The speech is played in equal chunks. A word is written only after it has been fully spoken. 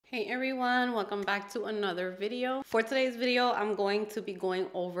Hey everyone, welcome back to another video. For today's video, I'm going to be going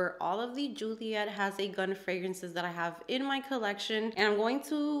over all of the Juliette Has a Gun fragrances that I have in my collection, and I'm going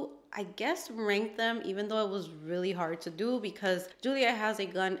to, I guess, rank them, even though it was really hard to do because Juliette Has a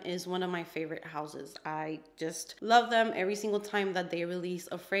Gun is one of my favorite houses. I just love them every single time that they release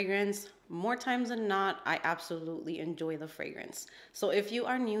a fragrance. More times than not, I absolutely enjoy the fragrance. So if you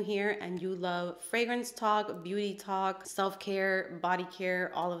are new here and you love fragrance talk, beauty talk, self-care, body care,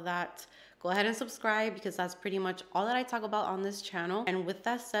 all of that, go ahead and subscribe because that's pretty much all that I talk about on this channel. And with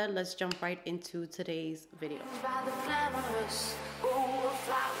that said, let's jump right into today's video.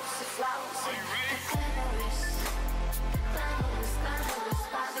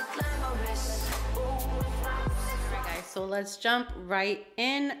 So let's jump right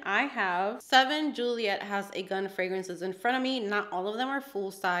in. I have 7 Juliette Has a Gun fragrances in front of me. Not all of them are full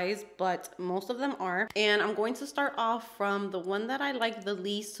size, but most of them are. And I'm going to start off from the one that I like the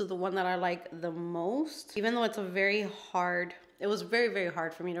least to the one that I like the most, even though it's a very hard it was very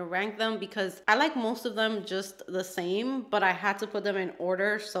hard for me to rank them because I like most of them just the same, but I had to put them in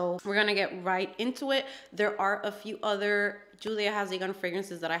order. So we're gonna get right into it. There are a few other Juliette Has a Gun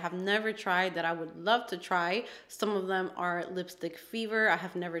fragrances that I have never tried that I would love to try. Some of them are Lipstick Fever. I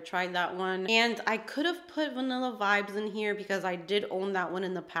have never tried that one. And I could have put Vanilla Vibes in here because I did own that one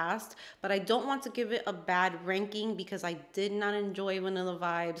in the past, but I don't want to give it a bad ranking because I did not enjoy Vanilla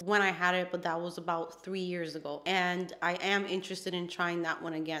Vibes when I had it, but that was about 3 years ago. And I am interested in trying that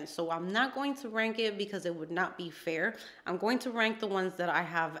one again. So I'm not going to rank it because it would not be fair. I'm going to rank the ones that I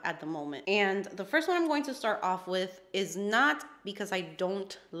have at the moment. And the first one I'm going to start off with is not because I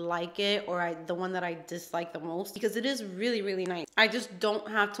don't like it or the one that I dislike the most, because it is really nice. I just don't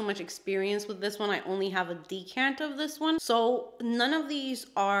have too much experience with this one. I only have a decant of this one. So none of these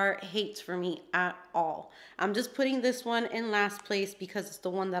are hates for me at all. I'm just putting this one in last place because it's the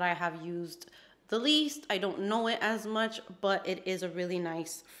one that I have used the least. I don't know it as much, but it is a really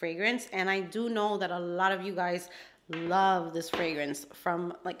nice fragrance. And I do know that a lot of you guys love this fragrance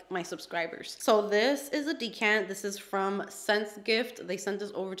from like my subscribers. So this is a decant. This is from Scents Gift. They sent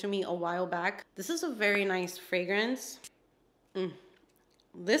this over to me a while back. This is a very nice fragrance.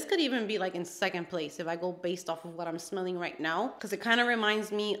 This could even be like in second place if I go based off of what I'm smelling right now, because it kind of reminds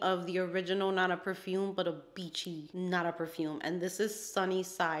me of the original Not a Perfume, but a beachy Not a Perfume. And this is Sunny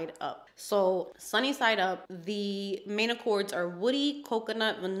Side Up. So Sunny Side Up, the main accords are woody,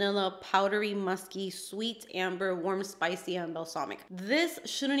 coconut, vanilla, powdery, musky, sweet, amber, warm, spicy, and balsamic. This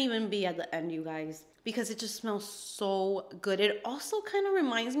shouldn't even be at the end, you guys, because it just smells so good. It also kind of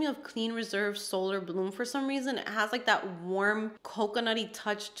reminds me of Clean Reserve Solar Bloom for some reason. It has like that warm coconutty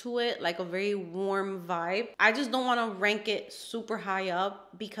touch to it, like a very warm vibe. I just don't want to rank it super high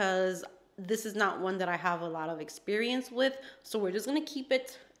up because this is not one that I have a lot of experience with. So we're just gonna keep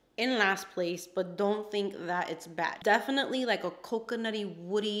it in last place, but don't think that it's bad. Definitely like a coconutty,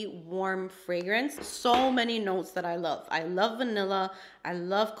 woody, warm fragrance. So many notes that I love. I love vanilla, I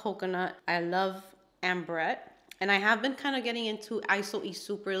love coconut, I love amberette, and I have been kind of getting into ISO E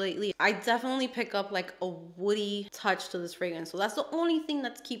Super lately. I definitely pick up like a woody touch to this fragrance. So that's the only thing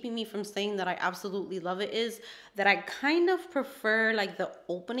that's keeping me from saying that I absolutely love it, is that I kind of prefer like the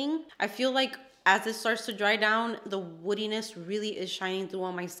opening. I feel like as it starts to dry down, the woodiness really is shining through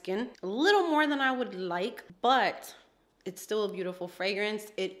on my skin. A little more than I would like, but it's still a beautiful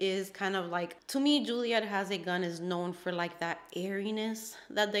fragrance. It is kind of like, to me, Juliette Has a Gun is known for like that airiness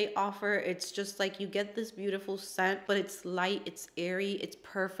that they offer. It's just like you get this beautiful scent, but it's light, it's airy. It's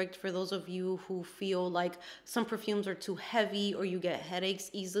perfect for those of you who feel like some perfumes are too heavy or you get headaches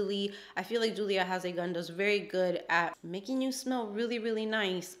easily. I feel like Juliette Has a Gun does very good at making you smell really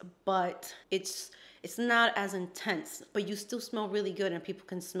nice, but it's not as intense, but you still smell really good and people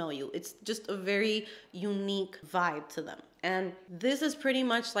can smell you. It's just a very unique vibe to them. And this is pretty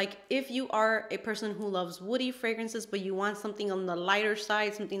much like if you are a person who loves woody fragrances, but you want something on the lighter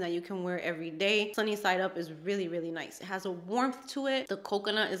side, something that you can wear every day, Sunny Side Up is really nice. It has a warmth to it. The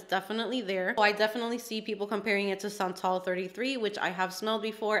coconut is definitely there. So I definitely see people comparing it to Santal 33, which I have smelled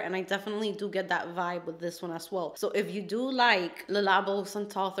before, and I definitely do get that vibe with this one as well. So if you do like Le Labo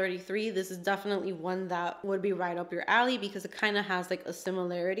Santal 33, this is definitely one that would be right up your alley because it kind of has like a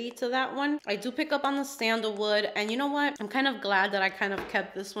similarity to that one. I do pick up on the sandalwood, and you know what? I'm kind of glad that I kind of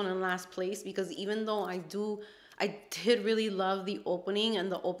kept this one in last place because even though I did really love the opening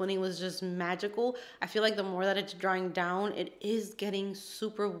and the opening was just magical, I feel like the more that it's drying down, it is getting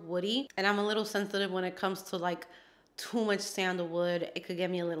super woody, and I'm a little sensitive when it comes to like too much sandalwood, it could get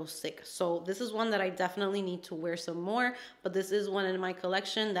me a little sick. So this is one that I definitely need to wear some more, but this is one in my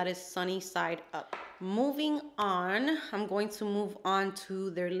collection that is Sunny Side Up. Moving on, I'm going to move on to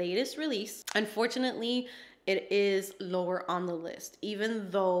their latest release. Unfortunately, it is lower on the list, even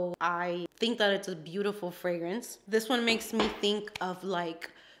though I think that it's a beautiful fragrance. This one makes me think of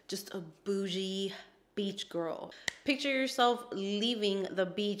like just a bougie beach girl. Picture yourself leaving the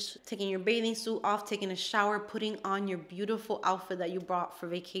beach, taking your bathing suit off, taking a shower, putting on your beautiful outfit that you brought for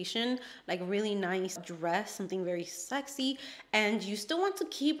vacation, like really nice dress, something very sexy, and you still want to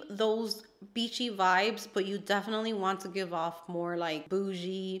keep those beachy vibes, but you definitely want to give off more like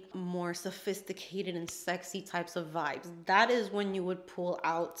bougie, more sophisticated and sexy types of vibes. That is when you would pull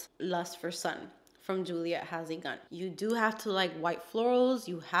out Lust for Sun from Juliette Has a Gun. You do have to like white florals.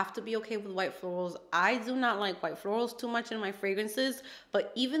 You have to be okay with white florals. I do not like white florals too much in my fragrances,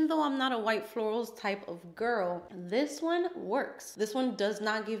 but even though I'm not a white florals type of girl, this one works. This one does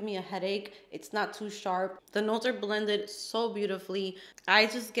not give me a headache. It's not too sharp. The notes are blended so beautifully. I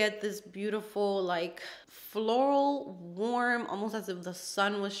just get this beautiful like floral, warm, almost as if the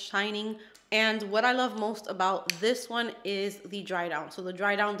sun was shining. And what I love most about this one is the dry down. So the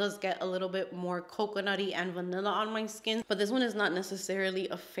dry down does get a little bit more coconutty and vanilla on my skin, but this one is not necessarily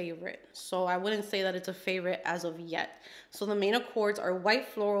a favorite. So I wouldn't say that it's a favorite as of yet. So the main accords are white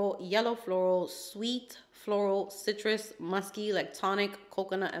floral, yellow floral, sweet floral, citrus, musky, like tonic,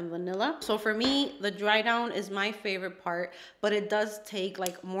 coconut, and vanilla. So for me, the dry down is my favorite part, but it does take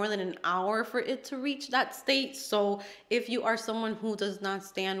like more than an hour for it to reach that state. So if you are someone who does not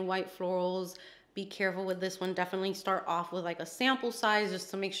stand white florals, be careful with this one. Definitely start off with like a sample size just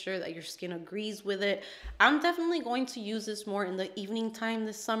to make sure that your skin agrees with it. I'm definitely going to use this more in the evening time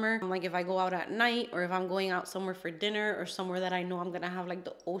this summer. Like if I go out at night or if I'm going out somewhere for dinner or somewhere that I know I'm gonna have like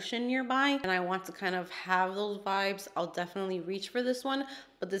the ocean nearby and I want to kind of have those vibes, I'll definitely reach for this one.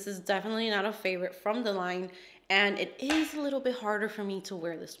 But this is definitely not a favorite from the line, and it is a little bit harder for me to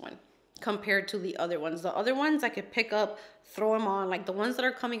wear this one compared to the other ones. The other ones I could pick up, throw them on. Like the ones that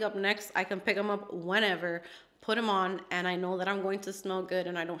are coming up next, I can pick them up whenever, put them on, and I know that I'm going to smell good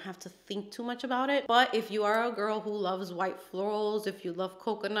and I don't have to think too much about it. But if you are a girl who loves white florals, if you love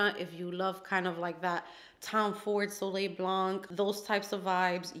coconut, if you love kind of like that Tom Ford Soleil Blanc, those types of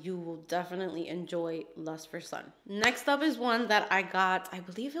vibes, you will definitely enjoy Lust for Sun. Next up is one that I got, I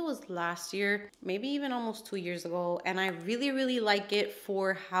believe it was last year, maybe even almost 2 years ago, and I really like it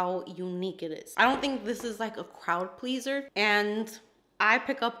for how unique it is. I don't think this is like a crowd pleaser, and I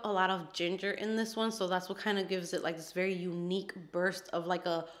pick up a lot of ginger in this one, so that's what kind of gives it like this very unique burst of like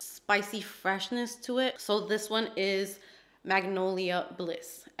a spicy freshness to it. So this one is Magnolia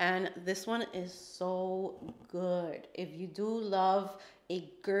Bliss, and this one is so good. If you do love a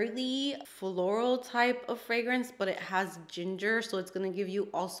girly floral type of fragrance, but it has ginger, so it's gonna give you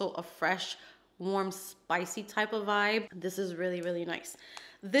also a fresh, warm, spicy type of vibe, this is really nice.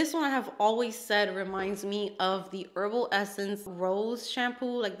 This one I have always said reminds me of the Herbal Essence Rose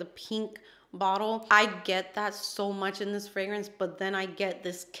shampoo, like the pink bottle. I get that so much in this fragrance, but then I get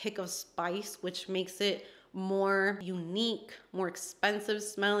this kick of spice, which makes it more unique, more expensive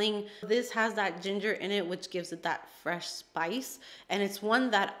smelling. This has that ginger in it, which gives it that fresh spice, and it's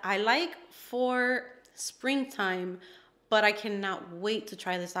one that I like for springtime, but I cannot wait to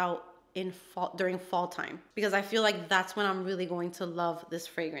try this out in fall, during fall time, because I feel like that's when I'm really going to love this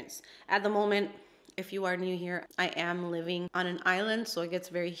fragrance. At the moment, if you are new here, I am living on an island, so it gets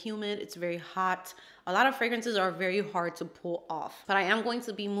very humid, it's very hot. A lot of fragrances are very hard to pull off, but I am going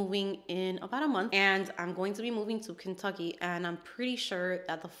to be moving in about a month, and I'm going to be moving to Kentucky, and I'm pretty sure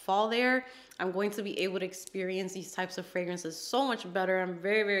that the fall there, I'm going to be able to experience these types of fragrances so much better. I'm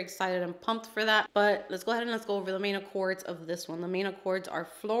very excited and pumped for that. But let's go ahead and let's go over the main accords of this one. The main accords are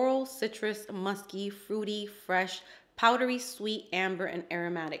floral, citrus, musky, fruity, fresh, powdery, sweet, amber, and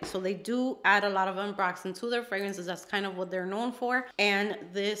aromatic. So they do add a lot of ambroxan to their fragrances. That's kind of what they're known for, and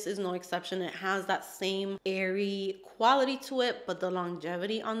this is no exception. It has that same airy quality to it, but the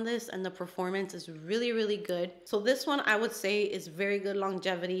longevity on this and the performance is really good. So this one I would say is very good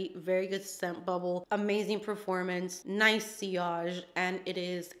longevity, very good scent bubble, amazing performance, nice sillage, and it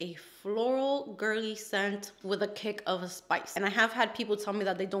is a floral girly scent with a kick of a spice. And I have had people tell me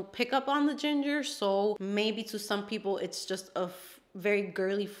that they don't pick up on the ginger, so maybe to some people it's just a very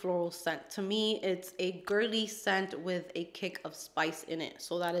girly floral scent. To me, it's a girly scent with a kick of spice in it.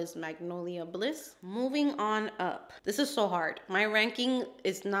 So that is Magnolia Bliss. Moving on up. This is so hard. My ranking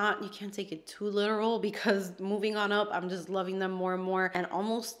is not, you can't take it too literal, because moving on up, I'm just loving them more and more, and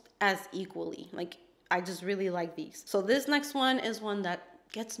almost as equally. Like, I just really like these. So this next one is one that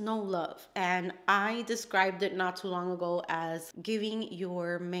gets no love. And I described it not too long ago as giving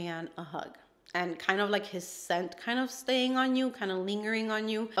your man a hug. And kind of like his scent kind of staying on you, kind of lingering on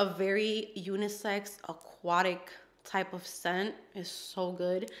you. A very unisex, aquatic type of scent is so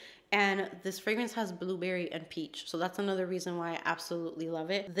good. And this fragrance has blueberry and peach. So that's another reason why I absolutely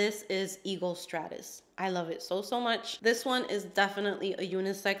love it. This is Eagle Stratus. I love it so, so much. This one is definitely a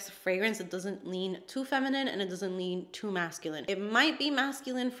unisex fragrance. It doesn't lean too feminine and it doesn't lean too masculine. It might be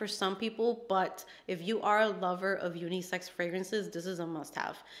masculine for some people, but if you are a lover of unisex fragrances, this is a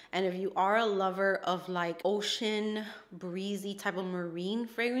must-have. And if you are a lover of like ocean, breezy type of marine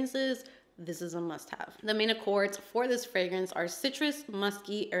fragrances, this is a must-have. The main accords for this fragrance are citrus,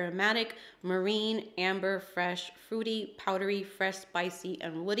 musky, aromatic, marine, amber, fresh, fruity, powdery, fresh, spicy,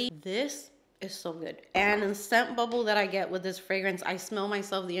 and woody. This is so good. And the scent bubble that I get with this fragrance, I smell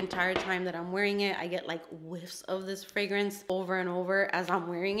myself the entire time that I'm wearing it. I get like whiffs of this fragrance over and over as I'm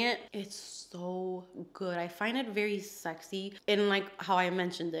wearing it. It's so good. I find it very sexy in like how I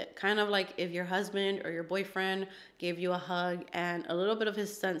mentioned it. Kind of like if your husband or your boyfriend gave you a hug and a little bit of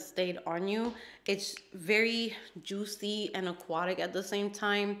his scent stayed on you. It's very juicy and aquatic at the same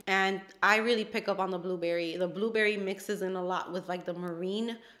time. And I really pick up on the blueberry. The blueberry mixes in a lot with like the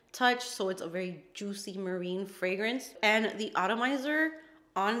marine touch, so it's a very juicy marine fragrance. And the atomizer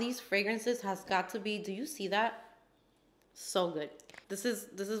on these fragrances has got to be, do you see that? So good. This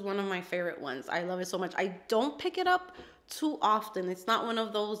is one of my favorite ones. I love it so much. I don't pick it up too often. It's not one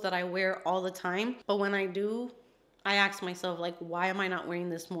of those that I wear all the time, but when I do, I ask myself, like, why am I not wearing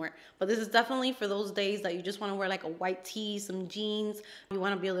this more? But this is definitely for those days that you just want to wear like a white tee, some jeans. You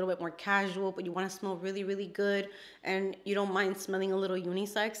want to be a little bit more casual, but you want to smell really, really good. And you don't mind smelling a little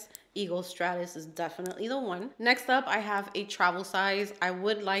unisex. Eagle Stratus is definitely the one. Next up, I have a travel size. I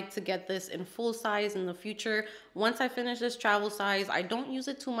would like to get this in full size in the future. Once I finish this travel size, I don't use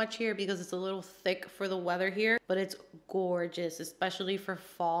it too much here because it's a little thick for the weather here, but it's gorgeous, especially for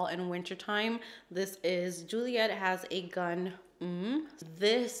fall and winter time. This is Juliette has a gun.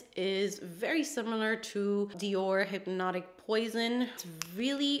 This is very similar to Dior Hypnotic Poison. It's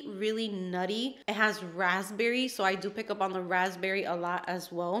really, really nutty. It has raspberry, so I do pick up on the raspberry a lot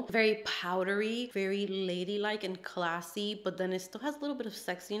as well. Very powdery, very ladylike and classy, but then it still has a little bit of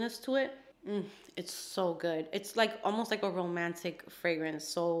sexiness to it. It's so good. It's like almost like a romantic fragrance.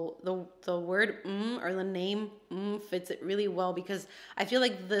 So the word or the name fits it really well, because I feel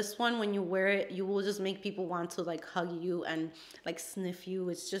like this one, when you wear it, you will just make people want to like hug you and like sniff you.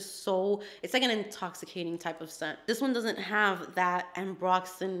 It's just so, it's like an intoxicating type of scent. This one doesn't have that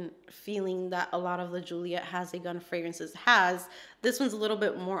ambroxan feeling that a lot of the Juliette Has a Gun fragrances has. This one's a little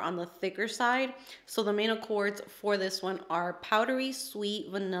bit more on the thicker side. So the main accords for this one are powdery, sweet,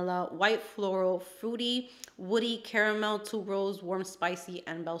 vanilla, white floral, fruity, woody, caramel, tuberose, warm, spicy,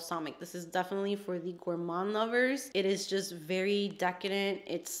 and balsamic. This is definitely for the gourmand lovers. It is just very decadent.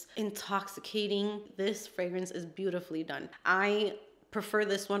 It's intoxicating. This fragrance is beautifully done. I prefer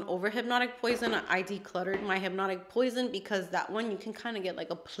this one over Hypnotic Poison. I decluttered my Hypnotic Poison because that one you can kind of get like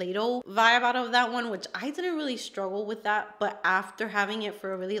a Play-Doh vibe out of that one, which I didn't really struggle with that. But after having it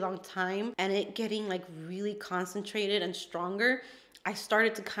for a really long time and it getting like really concentrated and stronger, I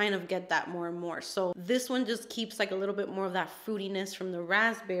started to kind of get that more and more. So this one just keeps like a little bit more of that fruitiness from the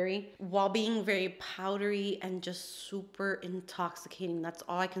raspberry while being very powdery and just super intoxicating. That's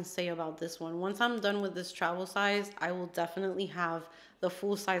all I can say about this one. Once I'm done with this travel size, I will definitely have the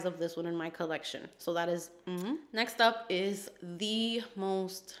full size of this one in my collection. So that is Next up is the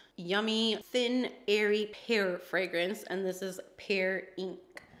most yummy, thin, airy pear fragrance, and this is Pear Ink.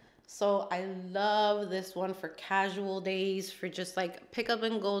 So I love this one for casual days, for just like pick up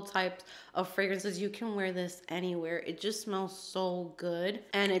and go types of fragrances. You can wear this anywhere. It just smells so good.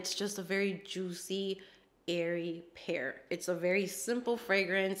 And it's just a very juicy, airy pear. It's a very simple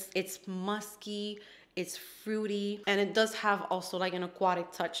fragrance. It's musky. It's fruity, and it does have also like an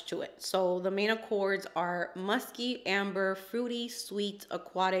aquatic touch to it. So the main accords are musky, amber, fruity, sweet,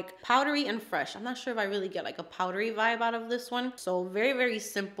 aquatic, powdery, and fresh. I'm not sure if I really get like a powdery vibe out of this one. So very, very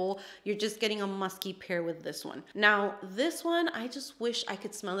simple. You're just getting a musky pear with this one. Now, this one, I just wish I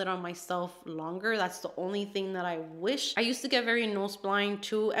could smell it on myself longer. That's the only thing that I wish. I used to get very nose blind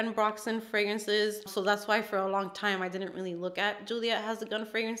to ambroxan fragrances. So that's why for a long time, I didn't really look at Juliette Has a Gun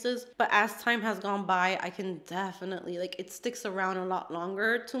fragrances. But as time has gone by, I can definitely, like, it sticks around a lot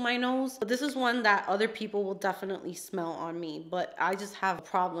longer to my nose. But this is one that other people will definitely smell on me, but I just have a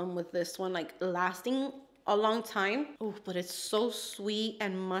problem with this one like lasting a long time. Oh, but it's so sweet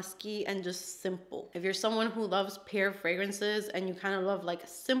and musky and just simple. If you're someone who loves pear fragrances and you kind of love like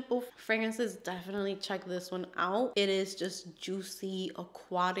simple fragrances, definitely check this one out. It is just juicy,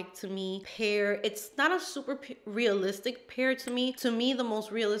 aquatic to me. Pear, it's not a super realistic pear to me. To me, the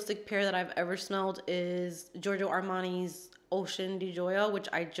most realistic pear that I've ever smelled is Giorgio Armani's Ocean di Gioia, which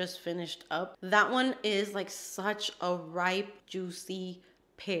I just finished up. That one is like such a ripe, juicy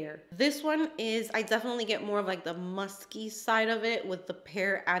pear. This one is, I definitely get more of like the musky side of it, with the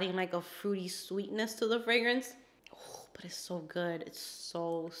pear adding like a fruity sweetness to the fragrance. Oh, but it's so good. It's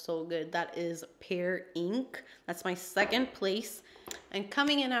so good. That is Pear Ink. That's my second place. And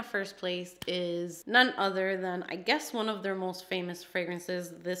coming in at first place is none other than, I guess, one of their most famous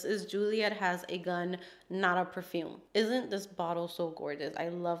fragrances. This is Juliette Has a Gun, Not a Perfume. Isn't this bottle so gorgeous? I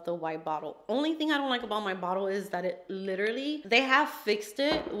love the white bottle. Only thing I don't like about my bottle is that it literally, they have fixed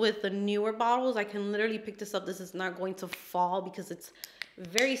it with the newer bottles. I can literally pick this up. This is not going to fall because it's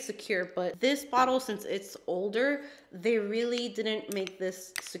very secure, but this bottle, since it's older, they really didn't make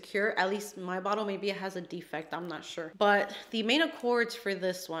this secure. At least my bottle, maybe it has a defect, I'm not sure. But the main accords for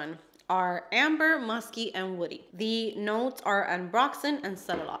this one are amber, musky, and woody. The notes are ambroxan and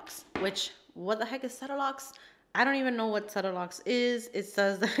cetalox, which, what the heck is cetalox? I don't even know what cetalox is. It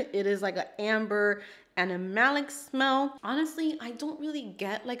says that it is like an amber and a malic smell. Honestly, I don't really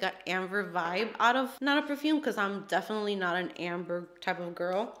get like an amber vibe out of Not a Perfume because I'm definitely not an amber type of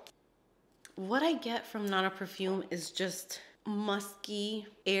girl. What I get from Not a Perfume is just musky,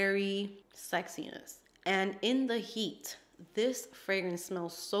 airy sexiness. And in the heat, this fragrance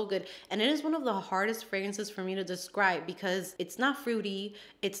smells so good. And it is one of the hardest fragrances for me to describe because it's not fruity,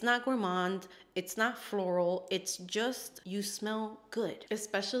 it's not gourmand, it's not floral, it's just, you smell good.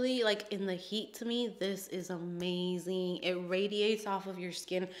 Especially like in the heat, to me, this is amazing. It radiates off of your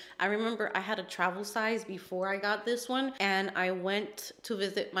skin. I remember I had a travel size before I got this one, and I went to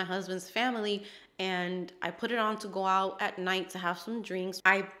visit my husband's family, and I put it on to go out at night to have some drinks.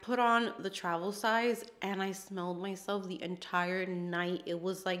 I put on the travel size and I smelled myself the entire night. It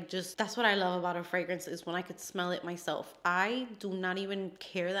was like, just, that's what I love about a fragrance, is when I could smell it myself. I do not even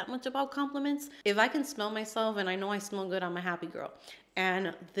care that much about compliments. If I can smell myself and I know I smell good, I'm a happy girl.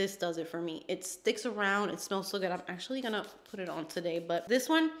 And this does it for me. It sticks around, it smells so good. I'm actually gonna put it on today, but this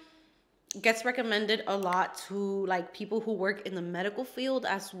one gets recommended a lot to like people who work in the medical field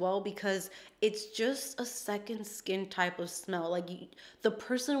as well, because it's just a second skin type of smell. Like the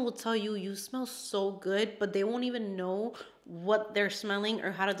person will tell you, you smell so good, but they won't even know what they're smelling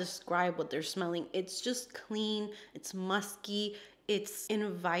or how to describe what they're smelling. It's just clean, it's musky, it's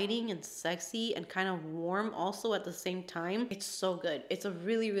inviting and sexy and kind of warm also at the same time. It's so good. It's a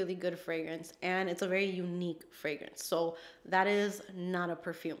really, really good fragrance, and it's a very unique fragrance. So that is Not a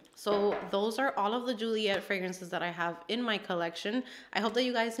Perfume. So those are all of the Juliette fragrances that I have in my collection. I hope that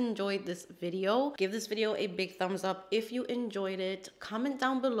you guys enjoyed this video. Give this video a big thumbs up if you enjoyed it. Comment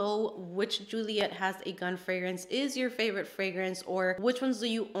down below which Juliette Has a Gun fragrance is your favorite fragrance, or which ones do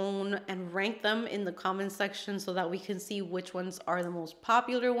you own, and rank them in the comment section so that we can see which ones are the most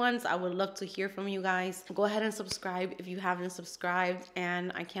popular ones. I would love to hear from you guys. Go ahead and subscribe if you haven't subscribed,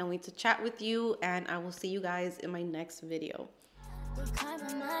 and I can't wait to chat with you, and I will see you guys in my next video. Keep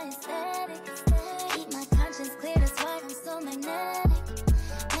my conscience clear, that's why I'm so magnetic.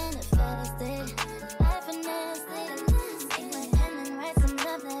 And it felt dead. I finessed it. Take my pen and write some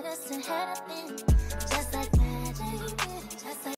love letters to happen.